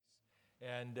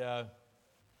And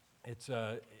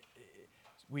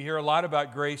we hear a lot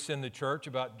about grace in the church,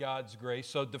 about God's grace.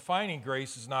 So defining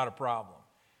grace is not a problem.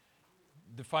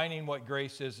 Defining what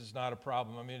grace is not a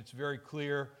problem. I mean, it's very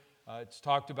clear. It's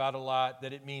talked about a lot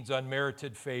that it means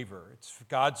unmerited favor. It's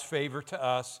God's favor to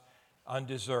us,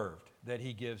 undeserved, that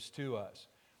He gives to us.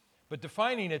 But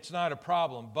defining it's not a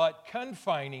problem, but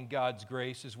confining God's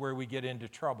grace is where we get into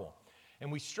trouble.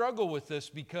 And we struggle with this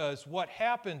because what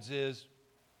happens is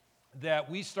that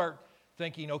we start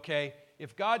thinking, okay,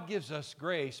 if God gives us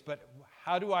grace, but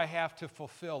how do I have to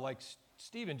fulfill, like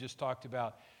Stephen just talked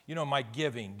about, my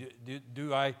giving?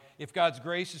 If God's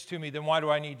grace is to me, then why do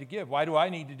I need to give? Why do I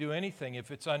need to do anything?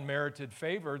 If it's unmerited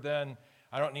favor, then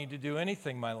I don't need to do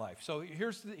anything in my life. So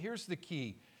here's the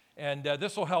key. And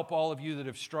this will help all of you that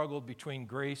have struggled between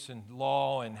grace and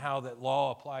law and how that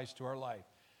law applies to our life.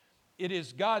 It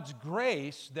is God's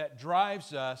grace that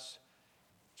drives us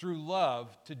through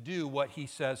love to do what He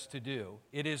says to do.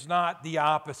 It is not the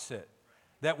opposite,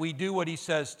 that we do what He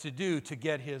says to do to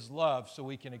get His love so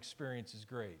we can experience His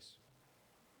grace.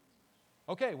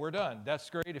 Okay, we're done. That's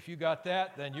great. If you got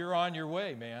that, then you're on your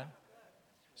way, man.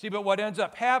 See, but what ends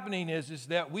up happening is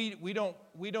that we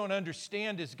don't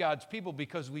understand as God's people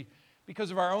because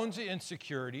of our own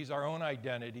insecurities, our own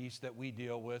identities that we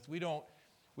deal with. We don't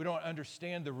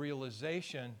understand the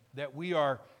realization that we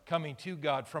are coming to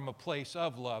God from a place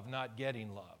of love, not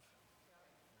getting love.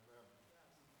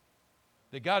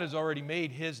 That God has already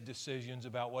made His decisions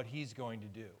about what He's going to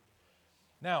do.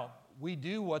 Now, we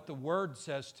do what the Word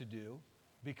says to do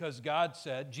because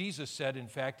Jesus said, in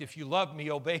fact, if you love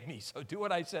me, obey me. So do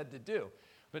what I said to do.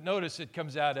 But notice it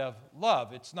comes out of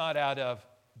love. It's not out of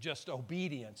just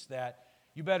obedience that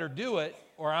you better do it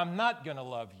or I'm not going to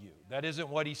love you. That isn't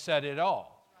what He said at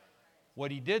all. What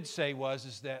He did say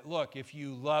is that, look, if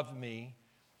you love me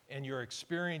and you're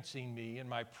experiencing me in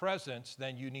my presence,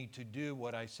 then you need to do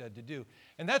what I said to do.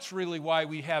 And that's really why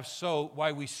we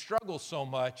struggle so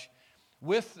much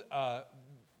with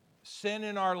sin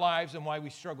in our lives and why we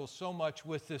struggle so much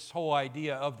with this whole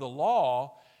idea of the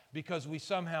law, because we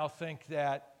somehow think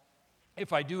that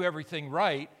if I do everything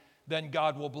right, then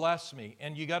God will bless me.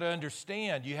 And you got to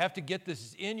understand, you have to get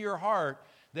this in your heart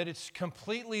that it's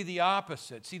completely the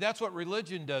opposite. See, that's what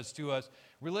religion does to us.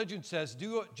 Religion says,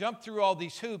 jump through all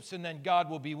these hoops and then God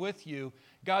will be with you.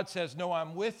 God says, no,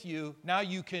 I'm with you. Now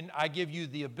I give you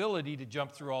the ability to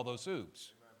jump through all those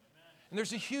hoops. And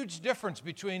there's a huge difference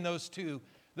between those two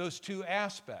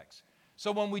aspects.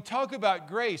 So when we talk about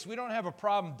grace, we don't have a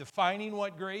problem defining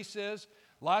what grace is.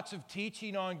 Lots of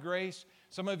teaching on grace.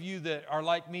 Some of you that are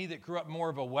like me that grew up more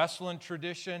of a Wesleyan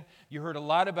tradition, you heard a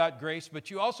lot about grace, but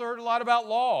you also heard a lot about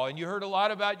law, and you heard a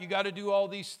lot about you got to do all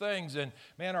these things. And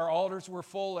man, our altars were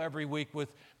full every week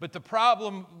but the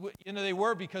problem, they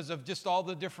were because of just all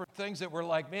the different things that were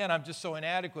like, man, I'm just so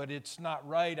inadequate. It's not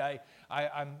right.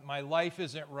 My life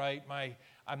isn't right.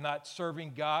 I'm not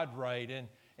serving God right.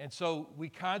 And so we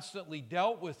constantly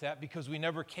dealt with that because we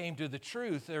never came to the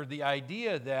truth or the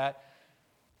idea that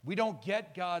we don't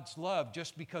get God's love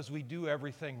just because we do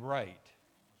everything right.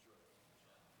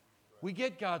 We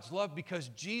get God's love because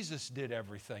Jesus did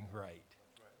everything right.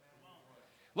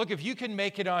 Look, if you can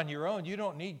make it on your own, you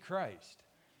don't need Christ.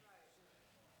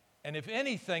 And if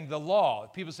anything, the law,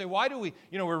 people say, why do we,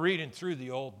 we're reading through the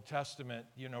Old Testament,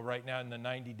 right now in the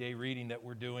 90-day reading that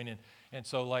we're doing. And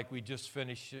so like we just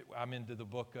finished, I'm into the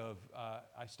book of,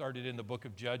 I started in the book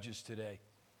of Judges today.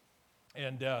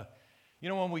 And,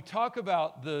 when we talk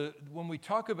about the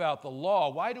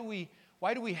law, why do we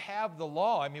have the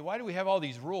law? I mean, why do we have all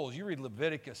these rules? You read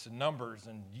Leviticus and Numbers,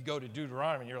 and you go to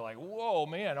Deuteronomy, and you're like, whoa,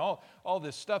 man, all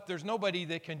this stuff. There's nobody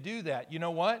that can do that. You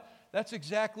know what? That's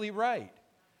exactly right.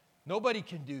 Nobody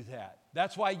can do that.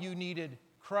 That's why you needed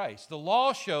Christ. The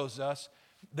law shows us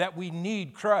that we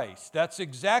need Christ. That's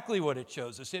exactly what it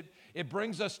shows us. It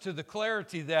brings us to the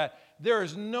clarity that there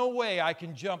is no way I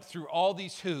can jump through all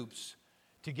these hoops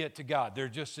to get to God. There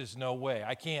just is no way.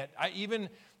 I can't. Even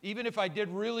if I did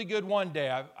really good one day,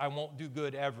 I won't do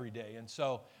good every day. And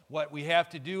so what we have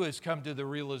to do is come to the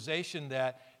realization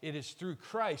that it is through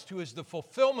Christ, who is the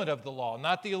fulfillment of the law,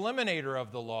 not the eliminator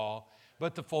of the law,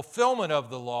 but the fulfillment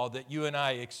of the law, that you and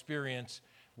I experience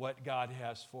what God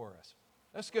has for us.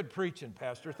 That's good preaching,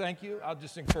 Pastor. Thank you. I'll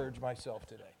just encourage myself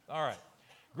today. All right.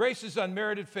 Grace is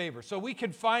unmerited favor. So we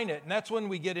can find it, and that's when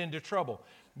we get into trouble.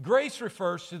 Grace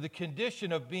refers to the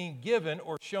condition of being given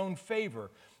or shown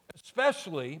favor,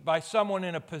 especially by someone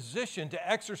in a position to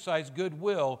exercise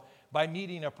goodwill by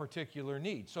meeting a particular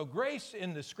need. So grace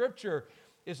in the Scripture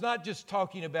is not just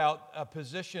talking about a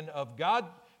position of God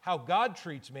how God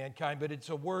treats mankind, but it's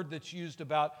a word that's used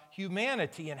about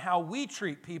humanity and how we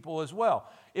treat people as well.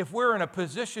 If we're in a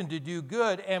position to do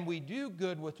good, and we do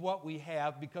good with what we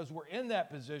have because we're in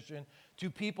that position, to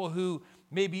people who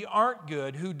maybe aren't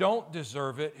good, who don't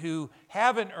deserve it, who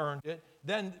haven't earned it,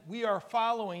 then we are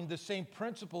following the same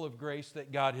principle of grace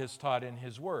that God has taught in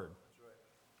His Word.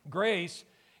 Grace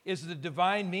is the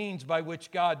divine means by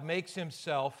which God makes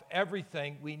Himself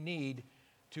everything we need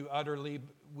to utterly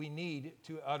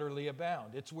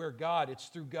abound. It's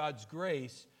through God's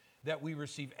grace that we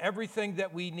receive everything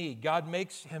that we need. God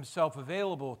makes Himself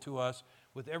available to us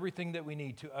with everything that we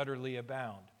need to utterly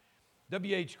abound.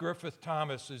 W.H. Griffith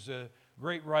Thomas is a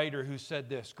great writer who said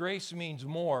this: grace means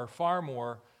more, far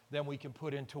more, than we can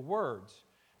put into words,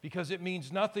 because it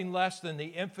means nothing less than the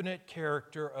infinite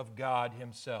character of God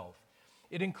Himself.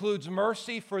 It includes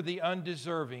mercy for the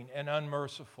undeserving and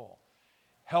unmerciful,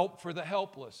 help for the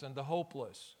helpless and the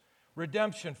hopeless,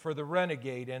 redemption for the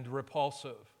renegade and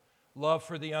repulsive, love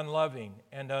for the unloving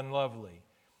and unlovely,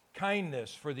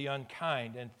 kindness for the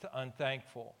unkind and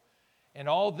unthankful, and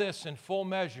all this in full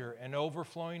measure and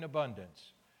overflowing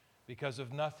abundance because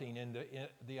of nothing in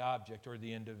the object or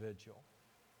the individual.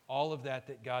 All of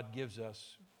that God gives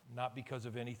us, not because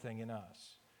of anything in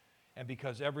us, and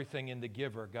because everything in the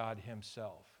giver, God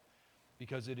Himself,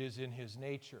 because it is in His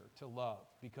nature to love,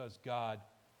 because God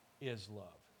is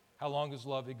love. How long has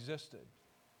love existed?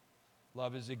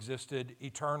 Love has existed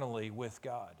eternally with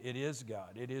God. It is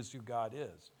God. It is who God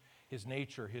is. His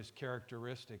nature, His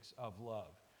characteristics of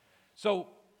love. So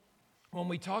when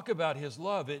we talk about His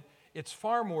love, it's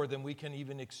far more than we can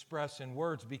even express in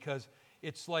words, because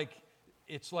it's like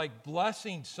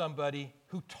blessing somebody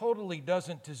who totally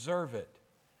doesn't deserve it.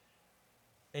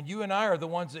 And you and I are the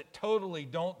ones that totally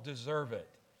don't deserve it.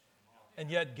 And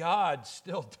yet God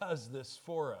still does this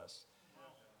for us.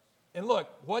 And look,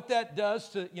 what that does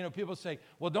to, people say,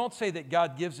 well, don't say that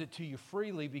God gives it to you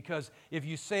freely, because if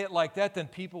you say it like that, then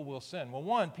people will sin. Well,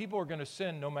 one, people are going to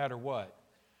sin no matter what.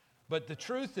 But the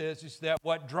truth is that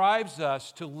what drives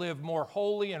us to live more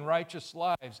holy and righteous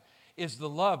lives is the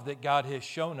love that God has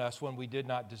shown us when we did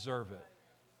not deserve it.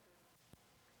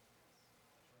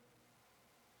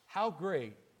 How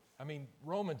great.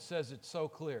 Romans says it's so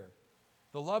clear.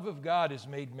 The love of God is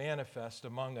made manifest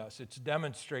among us. It's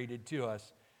demonstrated to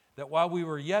us that while we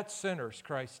were yet sinners,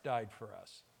 Christ died for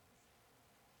us.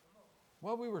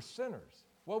 While we were sinners,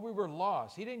 while we were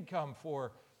lost, He didn't come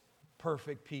for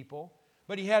perfect people,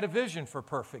 but He had a vision for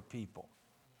perfect people.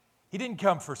 He didn't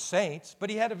come for saints, but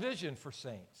He had a vision for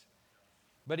saints.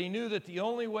 But He knew that the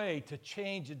only way to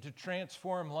change and to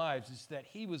transform lives is that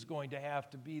He was going to have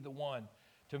to be the one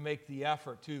to make the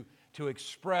effort to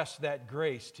express that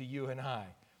grace to you and I.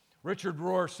 Richard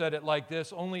Rohr said it like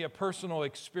this: only a personal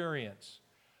experience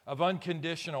of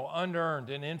unconditional, unearned,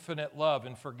 and infinite love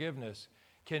and forgiveness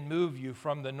can move you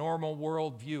from the normal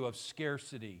worldview of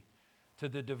scarcity to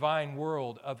the divine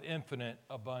world of infinite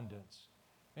abundance.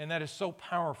 And that is so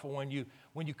powerful when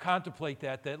you contemplate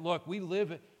that look, we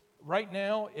live right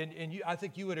now, and I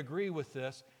think you would agree with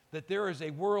this, that there is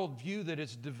a worldview that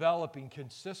is developing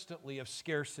consistently of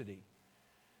scarcity.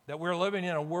 That we're living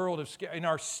in a world in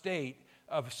our state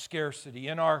of scarcity,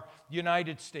 in our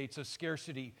United States of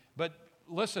scarcity. But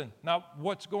listen, now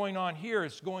what's going on here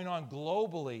is going on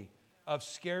globally of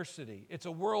scarcity. It's a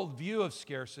worldview of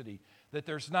scarcity, that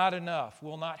there's not enough,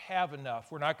 we'll not have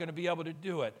enough, we're not going to be able to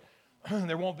do it.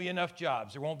 There won't be enough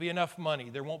jobs, there won't be enough money,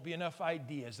 there won't be enough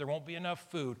ideas, there won't be enough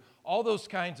food, all those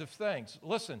kinds of things.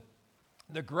 Listen,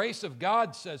 the grace of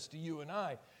God says to you and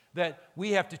I that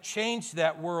we have to change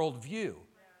that worldview,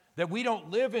 that we don't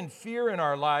live in fear in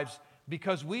our lives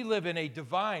because we live in a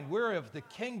divine, we're of the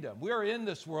kingdom. We're in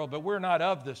this world, but we're not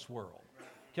of this world.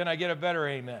 Can I get a better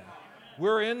amen?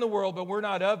 We're in the world, but we're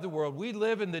not of the world. We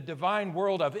live in the divine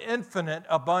world of infinite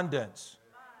abundance.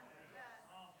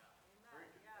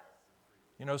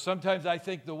 Sometimes I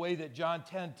think the way that John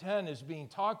 10:10 is being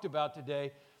talked about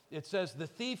today, it says the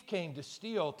thief came to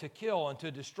steal, to kill, and to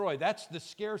destroy. That's the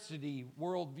scarcity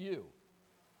worldview.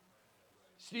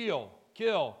 Steal,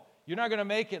 kill. You're not going to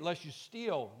make it unless you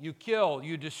steal, you kill,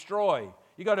 you destroy.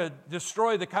 You got to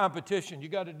destroy the competition. You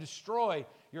got to destroy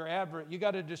your adversary. You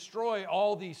got to destroy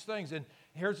all these things. And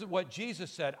here's what Jesus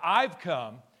said: I've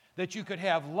come that you could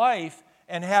have life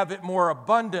and have it more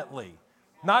abundantly.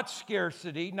 Not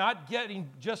scarcity, not getting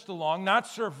just along, not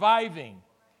surviving.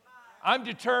 I'm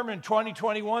determined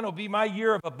 2021 will be my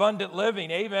year of abundant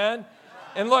living. Amen.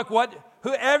 And look,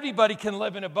 everybody can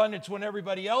live in abundance when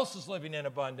everybody else is living in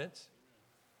abundance.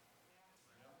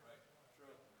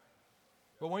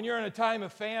 But when you're in a time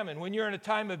of famine, when you're in a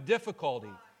time of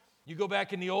difficulty, You go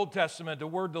back in the Old Testament, the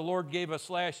word the Lord gave us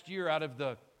last year out of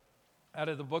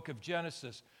the book of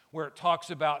Genesis, where it talks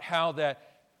about how that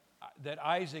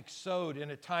Isaac sowed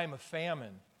in a time of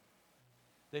famine,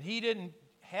 that he didn't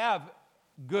have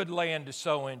good land to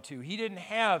sow into. He didn't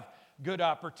have good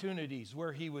opportunities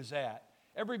where he was at.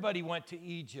 Everybody went to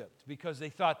Egypt because they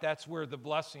thought that's where the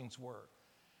blessings were.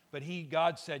 But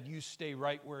God said, you stay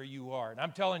right where you are. And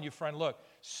I'm telling you, friend, look,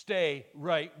 stay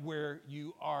right where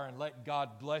you are and let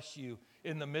God bless you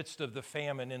in the midst of the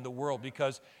famine in the world,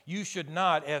 because you should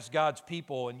not, as God's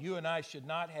people, and you and I should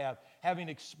not having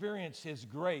experienced His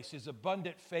grace, His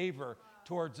abundant favor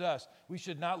towards us, we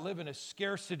should not live in a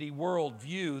scarcity world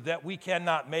view that we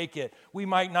cannot make it, we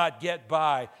might not get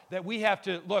by, that we have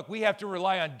to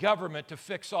rely on government to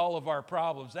fix all of our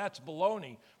problems. That's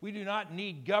baloney. We do not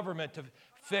need government to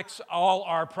fix all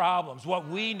our problems. What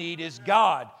we need is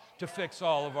God to fix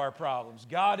all of our problems.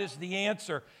 God is the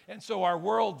answer. And so our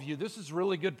worldview, this is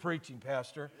really good preaching,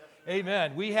 Pastor.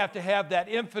 Amen. We have to have that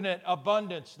infinite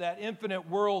abundance, that infinite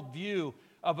worldview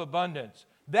of abundance.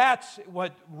 That's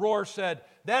what Rohr said.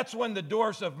 That's when the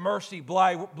doors of mercy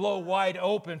blow wide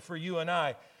open for you and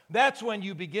I. That's when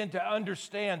you begin to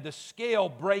understand the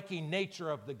scale-breaking nature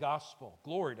of the gospel.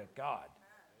 Glory to God.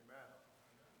 Amen.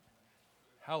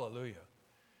 Hallelujah.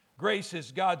 Grace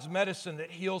is God's medicine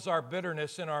that heals our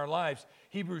bitterness in our lives.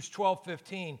 Hebrews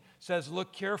 12:15 says,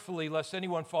 look carefully lest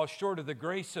anyone fall short of the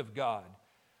grace of God,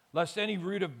 lest any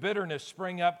root of bitterness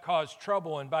spring up, cause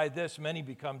trouble, and by this many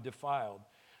become defiled.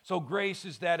 So grace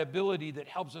is that ability that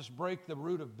helps us break the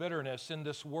root of bitterness in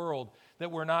this world,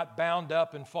 that we're not bound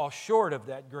up and fall short of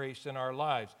that grace in our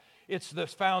lives. It's the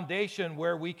foundation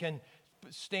where we can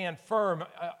stand firm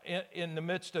in the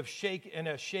midst of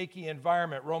a shaky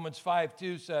environment. Romans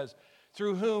 5:2 says,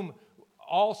 through whom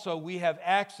also we have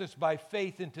access by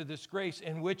faith into this grace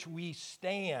in which we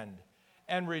stand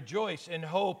and rejoice in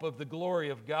hope of the glory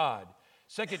of God.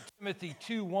 2 Timothy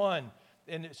 2:1,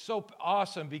 and it's so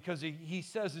awesome because he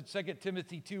says in 2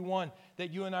 Timothy 2:1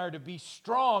 that you and I are to be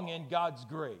strong in God's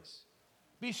grace.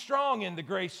 Be strong in the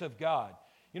grace of God.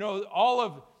 You know, all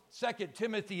of 2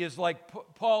 Timothy is like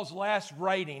Paul's last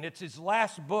writing. It's his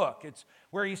last book. It's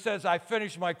where he says, I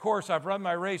finished my course, I've run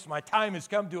my race, my time has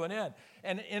come to an end.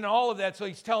 And in all of that, so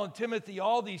he's telling Timothy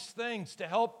all these things to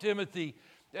help Timothy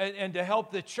and to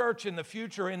help the church in the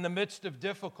future in the midst of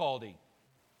difficulty.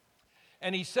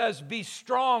 And he says, be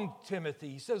strong, Timothy.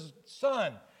 He says,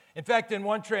 son. In fact, in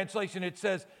one translation it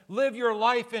says, live your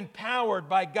life empowered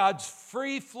by God's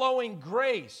free-flowing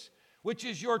grace, which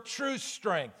is your true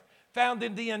strength, found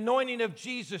in the anointing of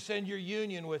Jesus and your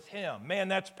union with Him. Man,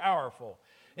 that's powerful.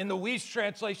 In the Weiss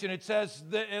translation, it says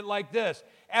like this,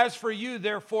 as for you,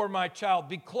 therefore, my child,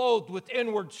 be clothed with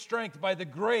inward strength by the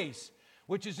grace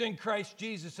which is in Christ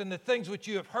Jesus, and the things which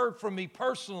you have heard from me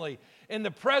personally in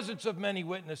the presence of many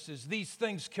witnesses, these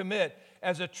things commit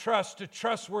as a trust to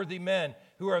trustworthy men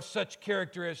who are of such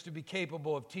character as to be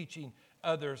capable of teaching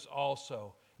others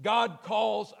also. God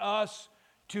calls us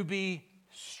to be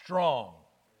strong.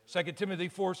 2 Timothy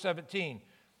 4:17,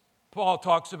 Paul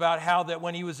talks about how that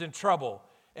when he was in trouble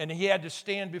and he had to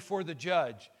stand before the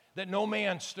judge, that no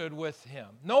man stood with him.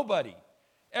 Nobody.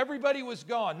 Everybody was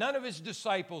gone. None of his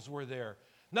disciples were there.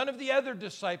 None of the other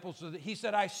disciples were there. He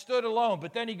said, I stood alone.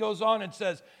 But then he goes on and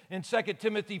says in 2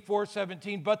 Timothy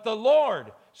 4:17, but the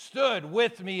Lord stood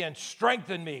with me and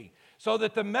strengthened me, so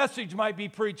that the message might be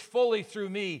preached fully through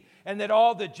me, and that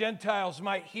all the Gentiles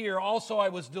might hear. Also I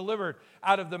was delivered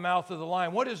out of the mouth of the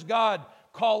lion. What does God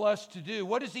call us to do?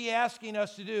 What is He asking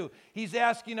us to do? He's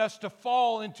asking us to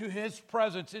fall into His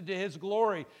presence, into His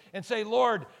glory, and say,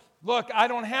 Lord, look, I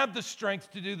don't have the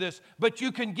strength to do this, but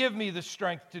you can give me the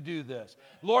strength to do this.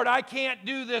 Lord, I can't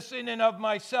do this in and of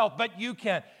myself, but you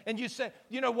can. And you say,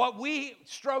 you know, what we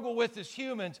struggle with as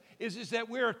humans is that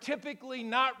we're typically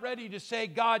not ready to say,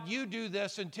 God, you do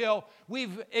this, until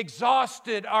we've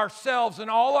exhausted ourselves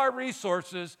and all our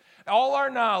resources, all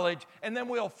our knowledge, and then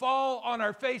we'll fall on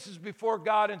our faces before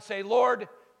God and say, Lord,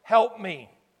 help me. Amen.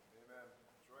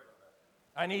 That's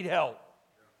right. I need help.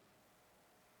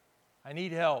 I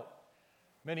need help.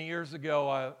 Many years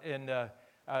ago,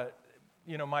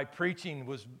 my preaching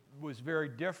was very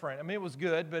different. I mean, it was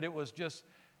good, but it was just,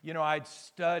 I'd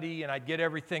study and I'd get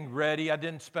everything ready. I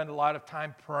didn't spend a lot of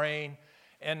time praying.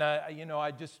 And,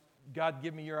 God,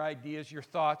 give me your ideas, your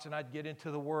thoughts, and I'd get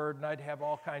into the Word, and I'd have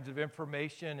all kinds of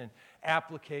information and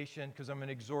application, because I'm an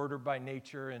exhorter by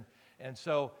nature. And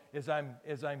so as I'm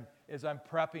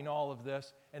prepping all of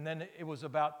this, and then it was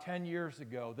about 10 years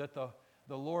ago that the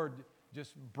Lord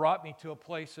just brought me to a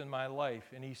place in my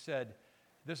life, and He said,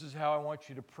 this is how I want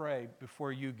you to pray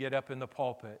before you get up in the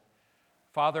pulpit.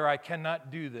 Father, I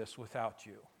cannot do this without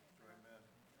you.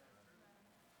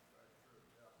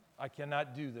 I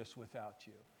cannot do this without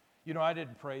you. You know, I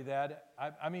didn't pray that.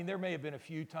 I mean, there may have been a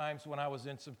few times when I was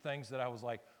in some things that I was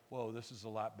like, whoa, this is a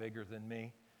lot bigger than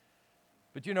me.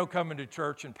 But, you know, coming to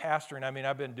church and pastoring, I mean,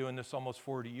 I've been doing this almost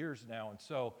 40 years now. And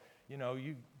so, you know,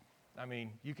 you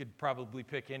could probably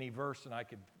pick any verse and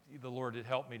the Lord had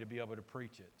helped me to be able to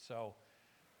preach it. So,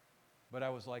 but I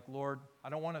was like, Lord, I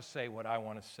don't want to say what I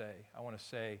want to say. I want to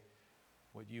say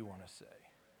what you want to say.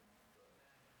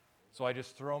 So I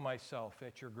just throw myself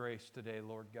at your grace today,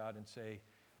 Lord God, and say,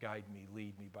 guide me,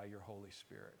 lead me by your Holy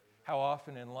Spirit. How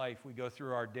often in life we go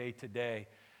through our day to day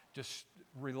just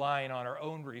relying on our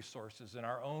own resources and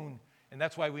and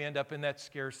that's why we end up in that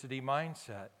scarcity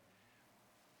mindset.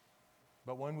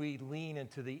 But when we lean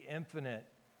into the infinite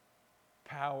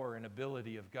power and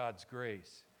ability of God's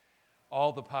grace,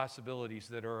 all the possibilities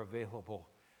that are available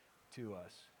to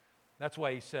us. That's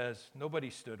why he says, nobody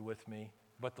stood with me,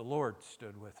 but the Lord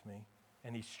stood with me,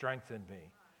 and he strengthened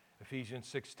me. Ephesians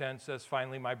 6:10 says,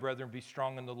 finally, my brethren, be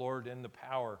strong in the Lord and the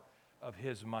power of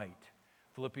his might.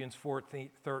 Philippians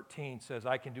 4:13 says,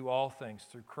 I can do all things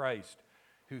through Christ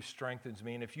who strengthens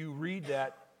me. And if you read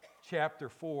that chapter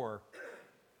 4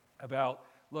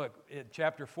 in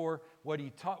chapter 4, what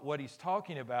he's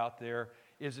talking about there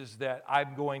is that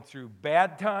I'm going through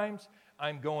bad times,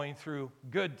 I'm going through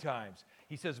good times.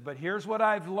 He says, but here's what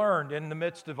I've learned in the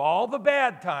midst of all the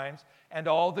bad times and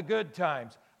all the good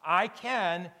times. I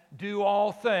can do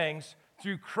all things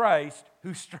through Christ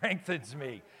who strengthens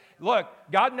me. Look,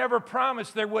 God never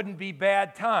promised there wouldn't be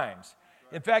bad times.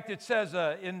 In fact, it says,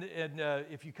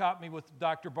 if you caught me with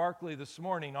Dr. Barkley this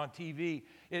morning on TV,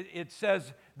 it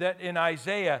says that in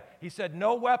Isaiah, he said,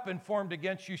 no weapon formed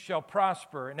against you shall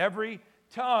prosper, and every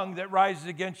tongue that rises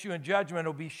against you in judgment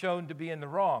will be shown to be in the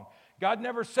wrong. God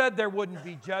never said there wouldn't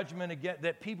be judgment,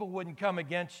 that people wouldn't come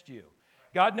against you.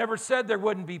 God never said there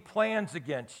wouldn't be plans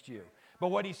against you. But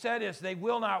what he said is they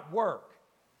will not work.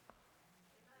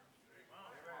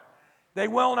 They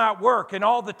will not work in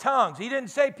all the tongues. He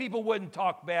didn't say people wouldn't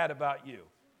talk bad about you.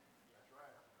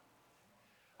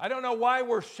 I don't know why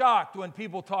we're shocked when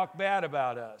people talk bad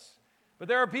about us, but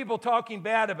there are people talking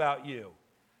bad about you.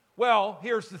 Well,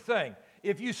 here's the thing.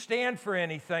 If you stand for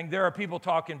anything, there are people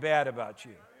talking bad about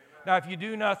you. Now, if you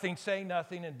do nothing, say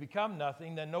nothing, and become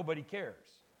nothing, then nobody cares.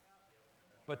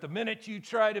 But the minute you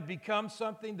try to become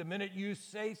something, the minute you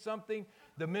say something,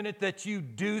 the minute that you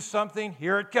do something,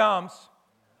 here it comes.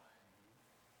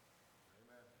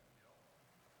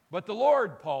 But the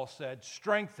Lord, Paul said,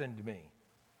 strengthened me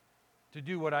to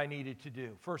do what I needed to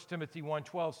do. 1 Timothy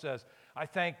 1:12 says, I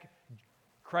thank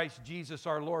Christ Jesus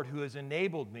our Lord who has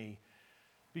enabled me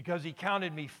because he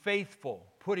counted me faithful,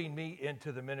 putting me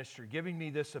into the ministry, giving me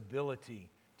this ability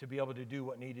to be able to do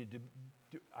what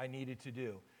I needed to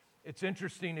do. It's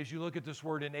interesting as you look at this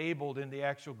word enabled in the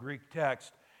actual Greek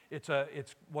text, it's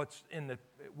what's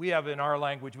we have in our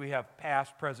language, we have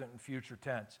past, present, and future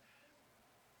tense.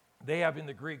 They have in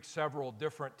the Greek several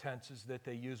different tenses that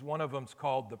they use. One of them is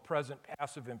called the present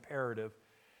passive imperative.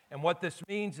 And what this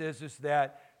means is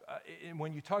that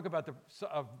when you talk about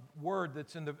a verb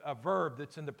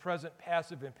that's in the present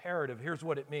passive imperative, here's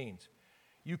what it means.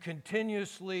 You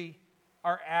continuously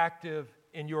are active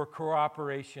in your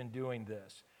cooperation doing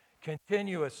this.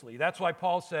 Continuously. That's why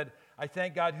Paul said, I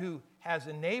thank God who has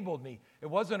enabled me. It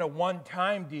wasn't a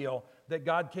one-time deal that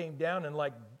God came down and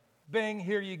like, bing,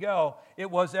 here you go. It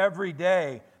was every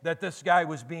day that this guy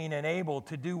was being enabled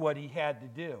to do what he had to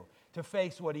do, to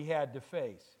face what he had to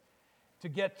face, to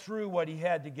get through what he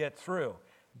had to get through.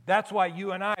 That's why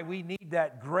you and I, we need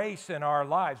that grace in our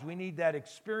lives. We need that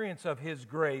experience of his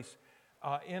grace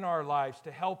in our lives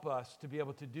to help us to be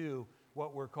able to do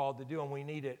what we're called to do. And we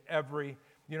need it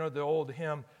the old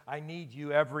hymn, I need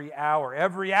you every hour.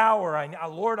 Every hour,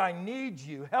 Lord, I need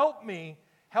you. Help me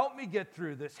get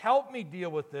through this. Help me deal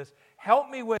with this. Help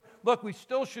me look, we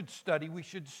still should study. We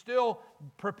should still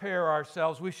prepare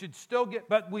ourselves. We should still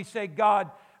but we say,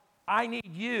 God, I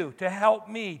need you to help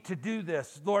me to do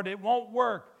this. Lord, it won't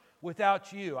work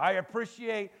without you. I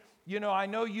appreciate, I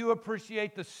know you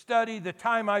appreciate the study, the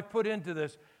time I've put into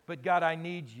this, but God, I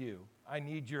need you. I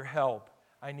need your help.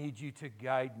 I need you to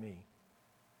guide me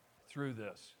through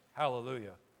this.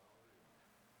 Hallelujah.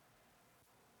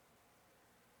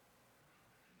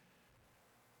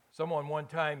 Someone one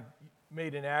time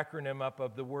made an acronym up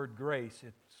of the word grace.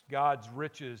 It's God's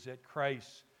riches at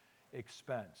Christ's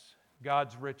expense.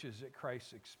 God's riches at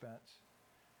Christ's expense.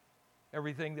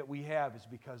 Everything that we have is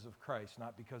because of Christ,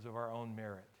 not because of our own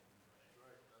merit.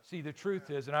 See, the truth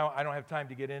is, and I don't have time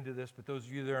to get into this, but those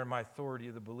of you that are in my Authority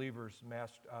of the Believers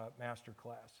master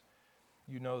class,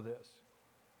 you know this.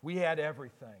 We had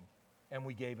everything, and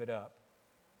we gave it up.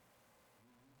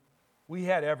 We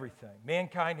had everything.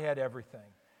 Mankind had everything.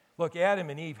 Look, Adam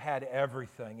and Eve had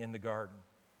everything in the garden.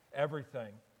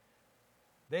 Everything.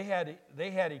 They had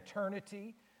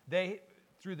eternity.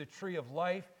 Through the tree of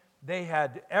life, they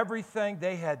had everything.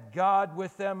 They had God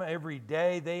with them every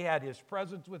day. They had His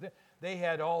presence with them. They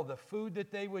had all the food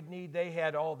that they would need. They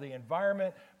had all the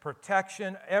environment,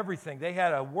 protection, everything. They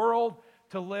had a world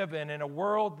to live in and a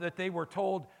world that they were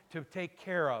told to take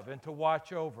care of and to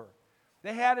watch over.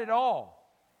 They had it all.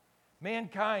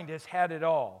 Mankind has had it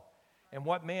all. And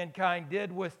what mankind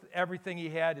did with everything he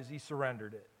had is he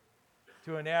surrendered it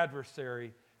to an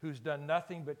adversary who's done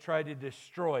nothing but try to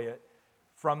destroy it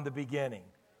from the beginning.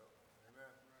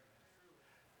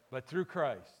 But through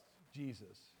Christ,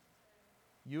 Jesus,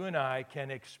 you and I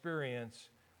can experience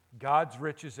God's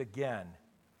riches again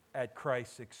at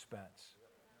Christ's expense.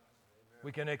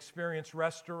 We can experience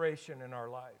restoration in our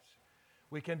lives.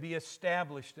 We can be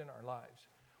established in our lives.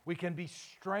 We can be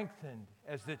strengthened,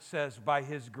 as it says, by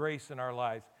His grace in our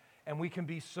lives. And we can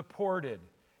be supported,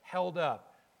 held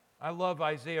up. I love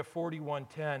Isaiah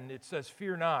 41:10. It says,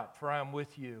 "Fear not, for I am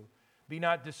with you. Be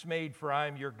not dismayed, for I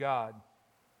am your God.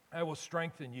 I will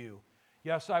strengthen you.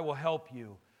 Yes, I will help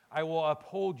you. I will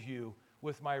uphold you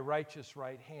with my righteous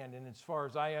right hand." And as far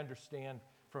as I understand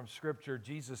from Scripture,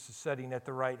 Jesus is sitting at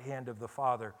the right hand of the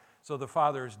Father. So the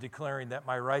Father is declaring that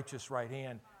my righteous right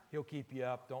hand, He'll keep you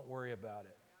up. Don't worry about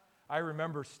it. I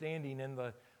remember standing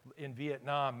in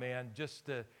Vietnam, man,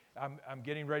 I'm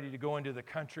getting ready to go into the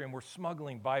country, and we're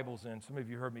smuggling Bibles in. Some of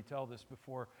you heard me tell this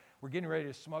before. We're getting ready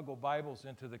to smuggle Bibles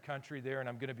into the country there, and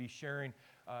I'm going to be sharing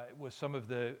with some of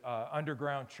the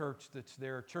underground church that's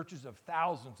there, churches of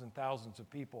thousands and thousands of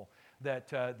people, that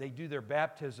they do their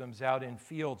baptisms out in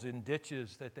fields, in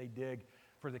ditches that they dig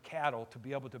for the cattle to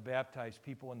be able to baptize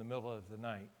people in the middle of the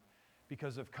night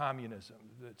because of communism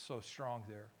that's so strong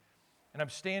there. And I'm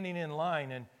standing in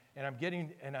line, and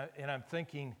I'm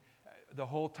thinking the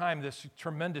whole time this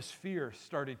tremendous fear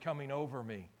started coming over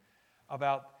me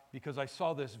because I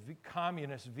saw this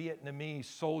communist Vietnamese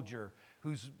soldier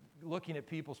who's looking at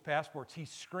people's passports. He's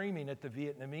screaming at the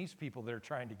Vietnamese people that are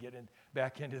trying to get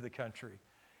back into the country.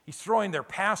 He's throwing their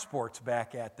passports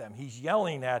back at them. He's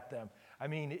yelling at them. I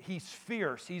mean, he's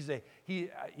fierce. It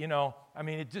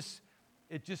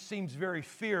just seems very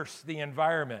fierce, the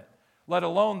environment. Let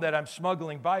alone that I'm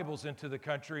smuggling Bibles into the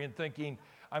country and thinking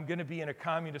I'm going to be in a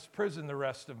communist prison the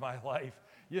rest of my life.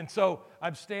 And so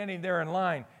I'm standing there in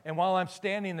line, and while I'm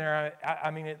standing there,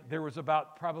 there was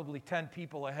about probably 10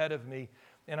 people ahead of me,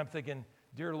 and I'm thinking,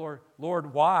 dear Lord,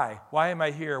 why? Why am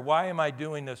I here? Why am I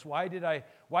doing this? Why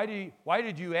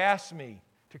did you ask me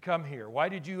to come here? Why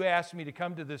did you ask me to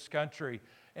come to this country?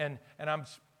 And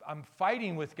I'm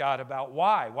fighting with God about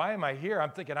why. Why am I here?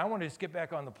 I'm thinking I want to just get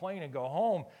back on the plane and go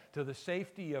home to the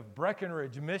safety of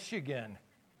Breckenridge, Michigan.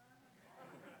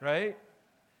 Right?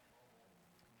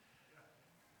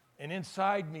 And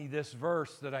inside me, this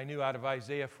verse that I knew out of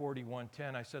Isaiah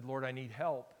 41:10, I said, Lord, I need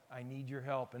help. I need your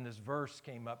help. And this verse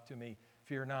came up to me,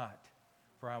 fear not,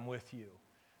 for I'm with you.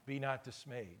 Be not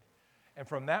dismayed. And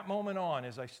from that moment on,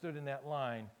 as I stood in that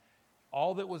line,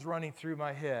 all that was running through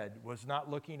my head was not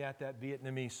looking at that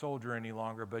Vietnamese soldier any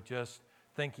longer, but just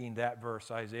thinking that verse,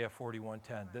 Isaiah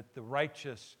 41:10, that the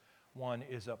righteous one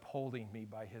is upholding me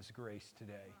by His grace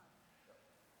today.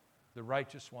 The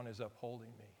righteous one is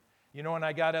upholding me. You know, when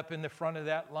I got up in the front of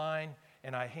that line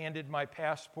and I handed my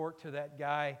passport to that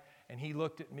guy, and he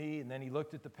looked at me, and then he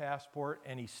looked at the passport,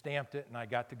 and he stamped it, and I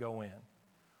got to go in.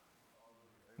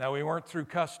 Now, we weren't through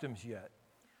customs yet.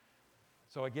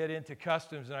 So I get into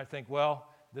customs, and I think, well,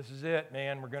 this is it,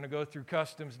 man. We're going to go through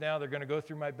customs now. They're going to go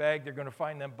through my bag. They're going to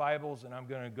find them Bibles, and I'm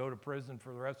going to go to prison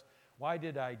for the rest. Why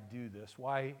did I do this?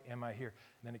 Why am I here?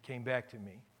 And then it came back to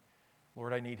me.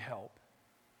 Lord, I need help.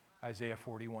 Isaiah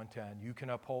 41:10. You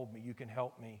can uphold me. You can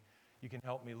help me. You can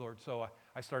help me, Lord. So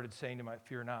I started saying to my,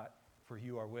 fear not, for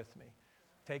you are with me.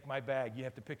 Take my bag. You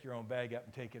have to pick your own bag up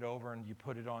and take it over, and you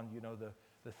put it on,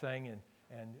 the thing.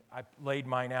 And I laid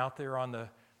mine out there on the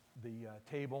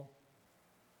table.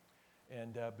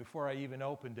 And before I even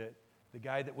opened it, the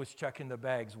guy that was checking the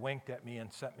bags winked at me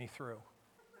and sent me through.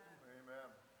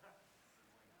 Amen.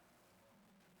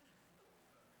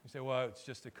 You say, well, it's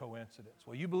just a coincidence.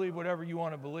 Well, you believe whatever you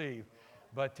want to believe,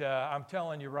 but I'm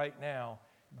telling you right now,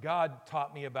 God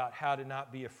taught me about how to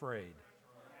not be afraid.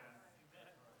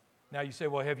 Now you say,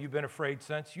 well, have you been afraid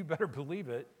since? You better believe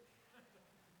it.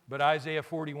 But Isaiah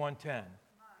 41:10,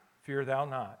 fear thou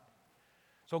not.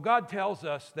 So God tells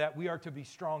us that we are to be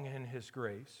strong in His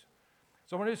grace.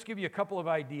 So I want to just give you a couple of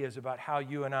ideas about how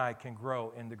you and I can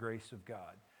grow in the grace of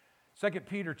God. 2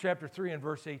 Peter chapter 3 and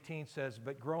verse 18 says,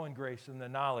 "But grow in grace and the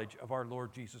knowledge of our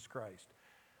Lord Jesus Christ."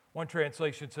 One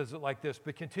translation says it like this,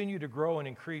 "But continue to grow and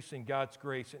increase in God's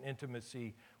grace and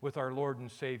intimacy with our Lord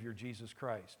and Savior, Jesus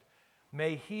Christ.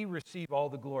 May He receive all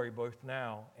the glory both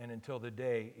now and until the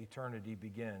day eternity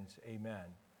begins.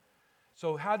 Amen."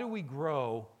 So how do we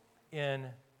grow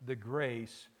in the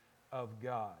grace of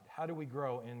God? How do we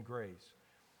grow in grace?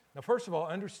 Now, first of all,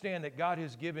 understand that God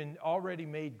has already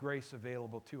made grace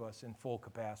available to us in full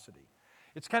capacity.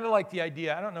 It's kind of like the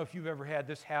idea, I don't know if you've ever had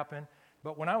this happen,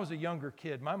 but when I was a younger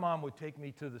kid, my mom would take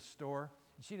me to the store.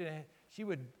 She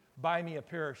would buy me a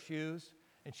pair of shoes,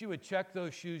 and she would check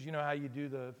those shoes. You know how you do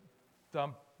the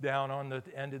thumb down on the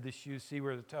end of the shoe, see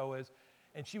where the toe is?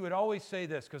 And she would always say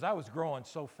this, because I was growing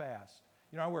so fast.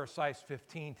 You know, I wear a size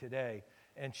 15 today.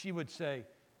 And she would say,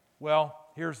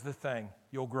 "Well, here's the thing.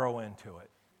 You'll grow into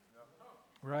it."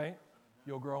 Right?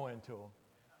 You'll grow into them.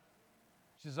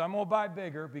 She says, "I'm going to buy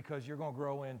bigger because you're going to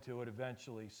grow into it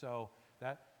eventually." So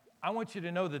I want you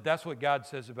to know that that's what God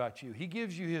says about you. He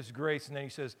gives you His grace, and then He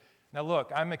says, "Now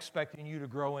look, I'm expecting you to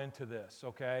grow into this,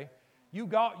 okay? You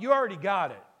already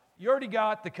got it. You already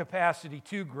got the capacity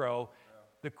to grow.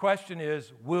 The question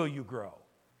is, will you grow?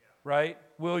 Right?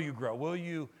 Will you grow? Will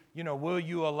you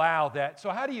allow that?" So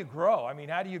how do you grow? I mean,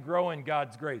 how do you grow in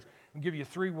God's grace? I'll give you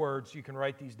 3 words. You can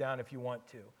write these down if you want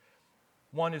to.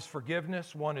 One is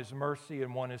forgiveness, one is mercy,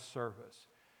 and one is service.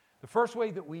 The first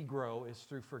way that we grow is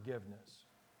through forgiveness.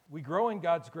 We grow in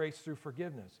God's grace through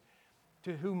forgiveness.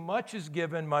 To whom much is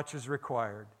given, much is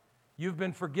required. You've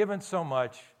been forgiven so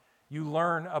much, you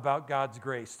learn about God's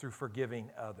grace through forgiving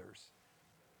others.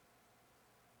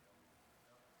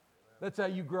 That's how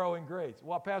you grow in grace.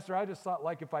 "Well, Pastor, I just thought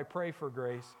like if I pray for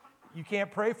grace." You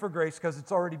can't pray for grace because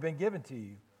it's already been given to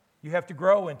you. You have to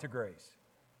grow into grace.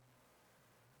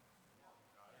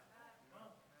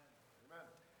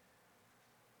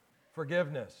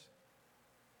 Forgiveness.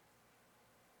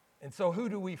 And so who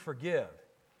do we forgive?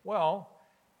 Well,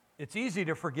 it's easy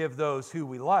to forgive those who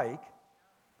we like,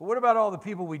 but what about all the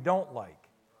people we don't like?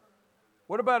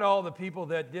 What about all the people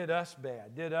that did us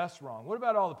bad, did us wrong? What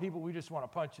about all the people we just want to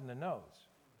punch in the nose?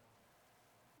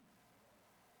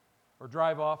 Or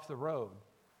drive off the road?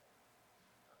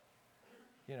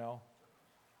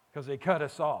 Because they cut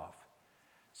us off.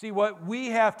 See, what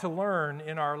we have to learn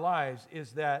in our lives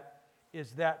is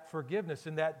that forgiveness.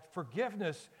 And that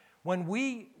forgiveness, when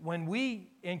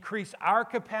we increase our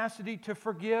capacity to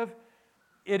forgive,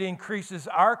 it increases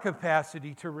our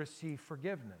capacity to receive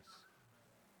forgiveness.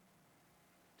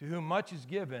 To whom much is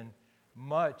given,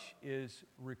 much is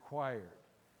required.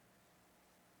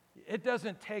 It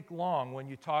doesn't take long when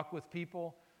you talk with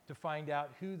people to find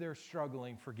out who they're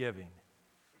struggling forgiving,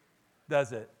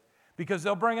 does it? Because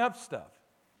they'll bring up stuff.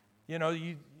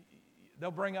 They'll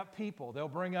bring up people. They'll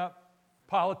bring up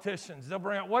politicians. They'll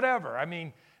bring up whatever. I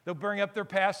mean, they'll bring up their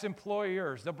past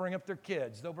employers. They'll bring up their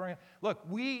kids. Look,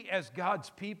 we as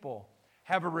God's people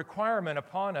have a requirement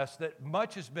upon us that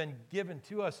much has been given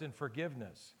to us in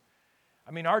forgiveness.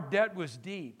 I mean, our debt was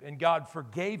deep, and God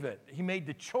forgave it. He made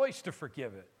the choice to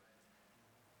forgive it.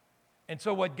 And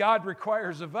so what God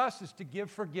requires of us is to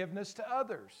give forgiveness to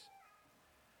others,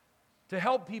 to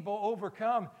help people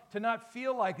overcome, to not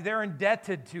feel like they're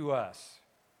indebted to us.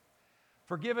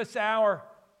 Forgive us our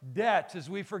debts as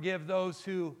we forgive those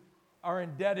who are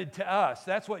indebted to us.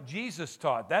 That's what Jesus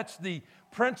taught. That's the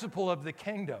principle of the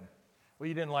kingdom. Well,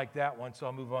 you didn't like that one, so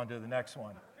I'll move on to the next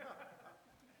one.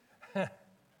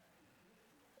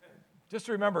 Just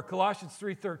remember, Colossians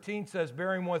 3:13 says,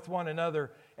 "Bearing with one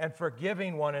another and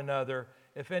forgiving one another,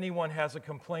 if anyone has a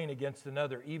complaint against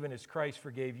another, even as Christ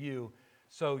forgave you,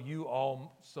 so you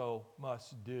also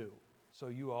must do." So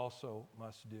you also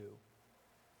must do.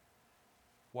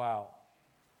 Wow.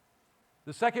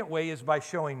 The second way is by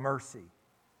showing mercy.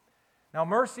 Now,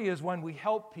 mercy is when we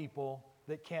help people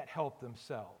that can't help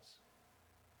themselves.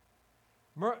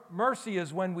 Mercy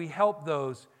is when we help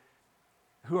those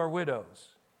who are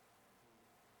widows,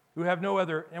 who have no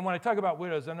other, and when I talk about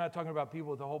widows, I'm not talking about people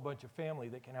with a whole bunch of family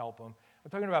that can help them.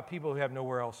 I'm talking about people who have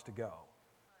nowhere else to go.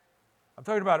 I'm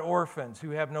talking about orphans who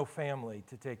have no family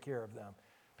to take care of them,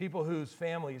 people whose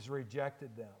families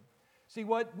rejected them. See,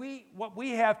 what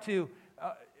we have to,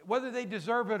 whether they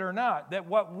deserve it or not, that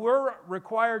what we're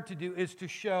required to do is to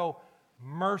show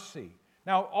mercy.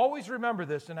 Now, always remember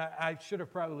this, and I should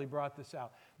have probably brought this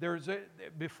out. There's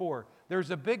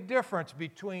a big difference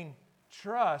between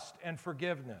trust and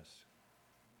forgiveness.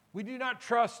 We do not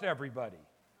trust everybody,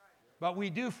 but we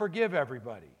do forgive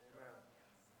everybody.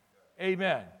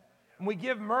 Amen. And we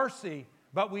give mercy,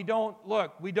 but we don't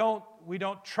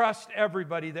trust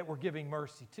everybody that we're giving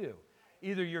mercy to.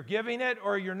 Either you're giving it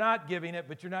or you're not giving it,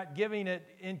 but you're not giving it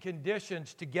in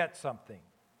conditions to get something.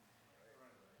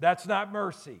 That's not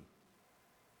mercy.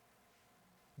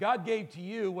 God gave to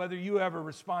you whether you ever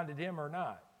responded to Him or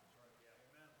not.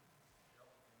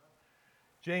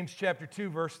 James chapter 2,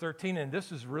 verse 13, and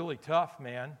this is really tough,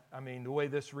 man. I mean, the way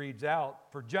this reads out.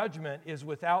 For judgment is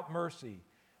without mercy.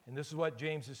 And this is what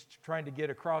James is trying to get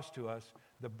across to us,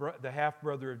 the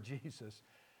half-brother of Jesus.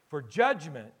 For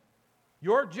judgment,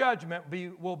 your judgment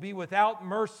will be without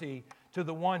mercy to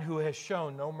the one who has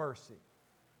shown no mercy.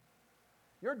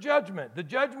 Your judgment, the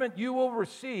judgment you will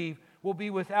receive, will be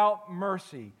without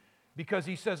mercy. Because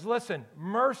he says, listen,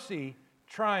 mercy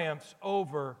triumphs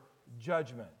over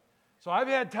judgment. So I've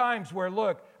had times where,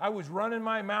 look, I was running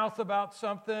my mouth about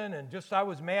something and just I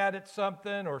was mad at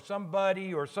something or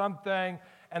somebody or something,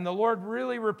 and the Lord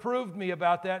really reproved me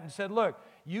about that and said, look,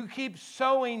 you keep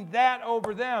sowing that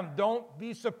over them. Don't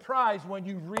be surprised when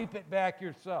you reap it back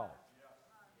yourself.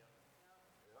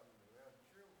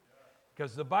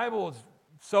 Because the Bible is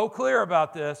so clear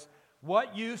about this.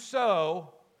 What you sow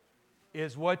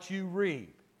is what you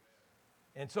reap.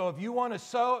 And so if you want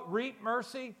to reap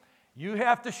mercy, you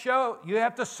have to sow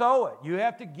it. You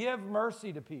have to give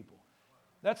mercy to people.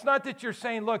 That's not that you're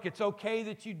saying, look, it's okay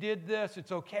that you did this.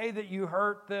 It's okay that you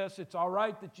hurt this. It's all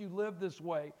right that you live this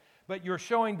way. But you're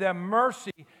showing them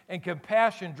mercy and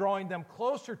compassion, drawing them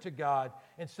closer to God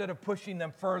instead of pushing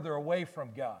them further away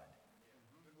from God.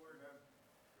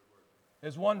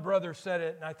 As one brother said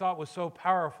it, and I thought was so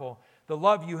powerful, the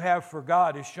love you have for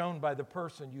God is shown by the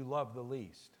person you love the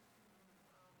least.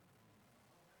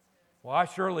 Well, I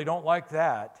surely don't like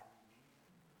that.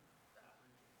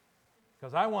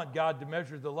 Because I want God to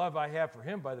measure the love I have for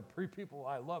Him by the people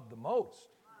I love the most.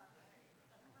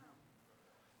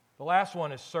 The last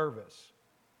one is service.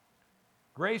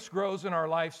 Grace grows in our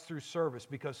lives through service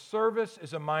because service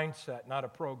is a mindset, not a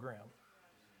program.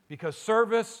 Because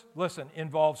service, listen,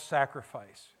 involves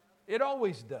sacrifice. It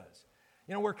always does.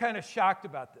 You know, we're kind of shocked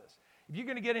about this. If you're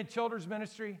going to get in children's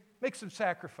ministry, make some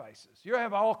sacrifices. You'll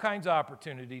have all kinds of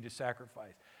opportunity to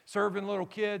sacrifice. Serving little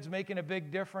kids, making a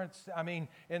big difference,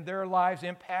 in their lives,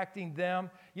 impacting them.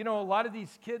 You know, a lot of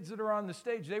these kids that are on the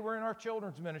stage, they were in our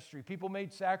children's ministry. People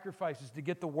made sacrifices to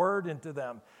get the word into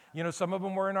them. You know, some of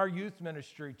them were in our youth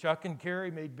ministry. Chuck and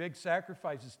Carrie made big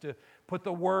sacrifices to put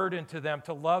the word into them,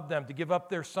 to love them, to give up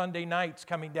their Sunday nights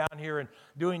coming down here and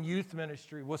doing youth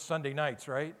ministry. Was Sunday nights,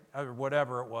 right? Or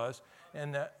whatever it was.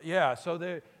 And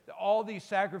so all these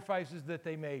sacrifices that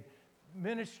they made.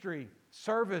 Ministry,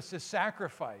 service is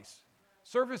sacrifice.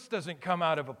 Service doesn't come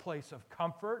out of a place of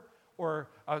comfort or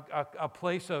a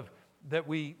place of that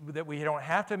we don't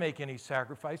have to make any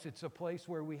sacrifice. It's a place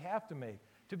where we have to make.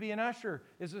 To be an usher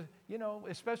is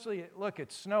especially, look,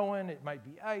 it's snowing, it might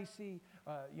be icy.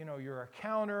 You're a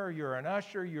counter, you're an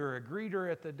usher, you're a greeter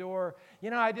at the door.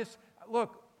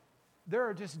 There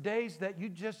are just days that you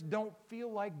just don't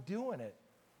feel like doing it.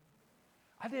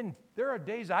 There are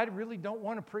days I really don't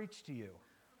want to preach to you.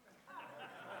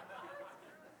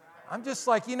 I'm just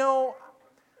like,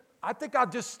 I think I'll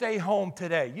just stay home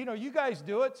today. You guys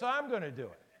do it, so I'm going to do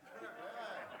it.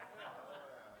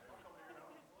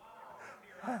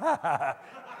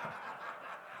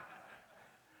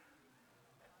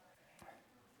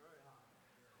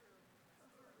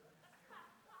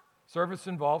 Service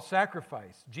involves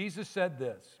sacrifice. Jesus said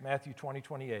this, Matthew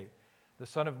 20:28. The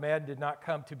Son of Man did not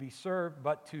come to be served,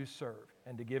 but to serve,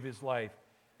 and to give His life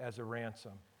as a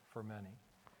ransom for many.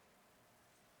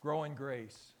 Grow in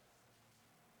grace.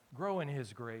 Grow in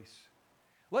His grace.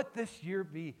 Let this year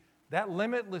be that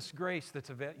limitless grace that's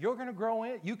available. You're going to grow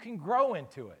in it. You can grow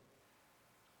into it.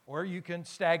 Or you can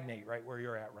stagnate right where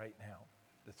you're at right now.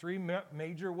 The three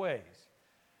major ways.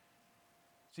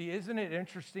 See, isn't it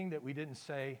interesting that we didn't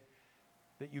say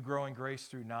that you grow in grace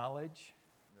through knowledge?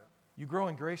 You grow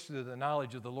in grace through the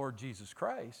knowledge of the Lord Jesus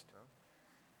Christ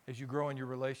as you grow in your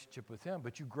relationship with Him.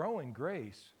 But you grow in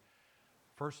grace,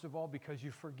 first of all, because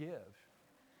you forgive.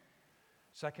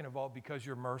 Second of all, because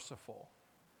you're merciful.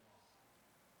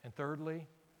 And thirdly,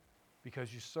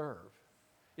 because you serve.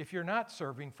 If you're not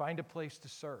serving, find a place to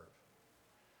serve.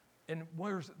 And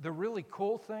the really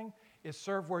cool thing is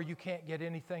serve where you can't get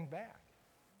anything back.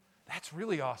 That's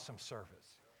really awesome service.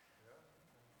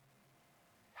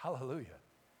 Hallelujah.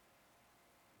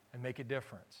 And make a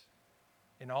difference.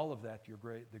 In all of that,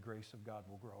 the grace of God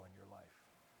will grow in your life.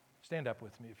 Stand up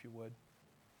with me if you would.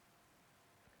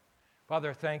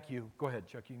 Father, thank you. Go ahead,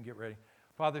 Chuck, you can get ready.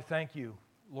 Father, thank you,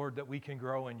 Lord, that we can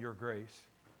grow in your grace.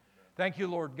 Thank you,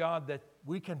 Lord God, that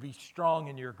we can be strong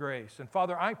in your grace. And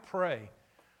Father, I pray,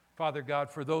 Father God,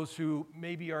 for those who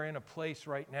maybe are in a place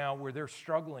right now where they're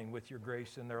struggling with your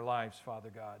grace in their lives,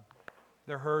 Father God.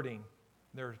 They're hurting.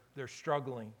 They're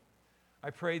struggling.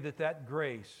 I pray that that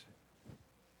grace,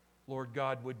 Lord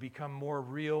God, would become more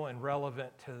real and relevant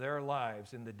to their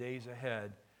lives in the days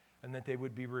ahead, and that they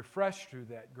would be refreshed through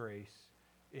that grace.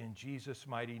 In Jesus'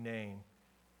 mighty name,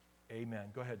 amen.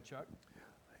 Go ahead, Chuck.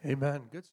 Amen. Good.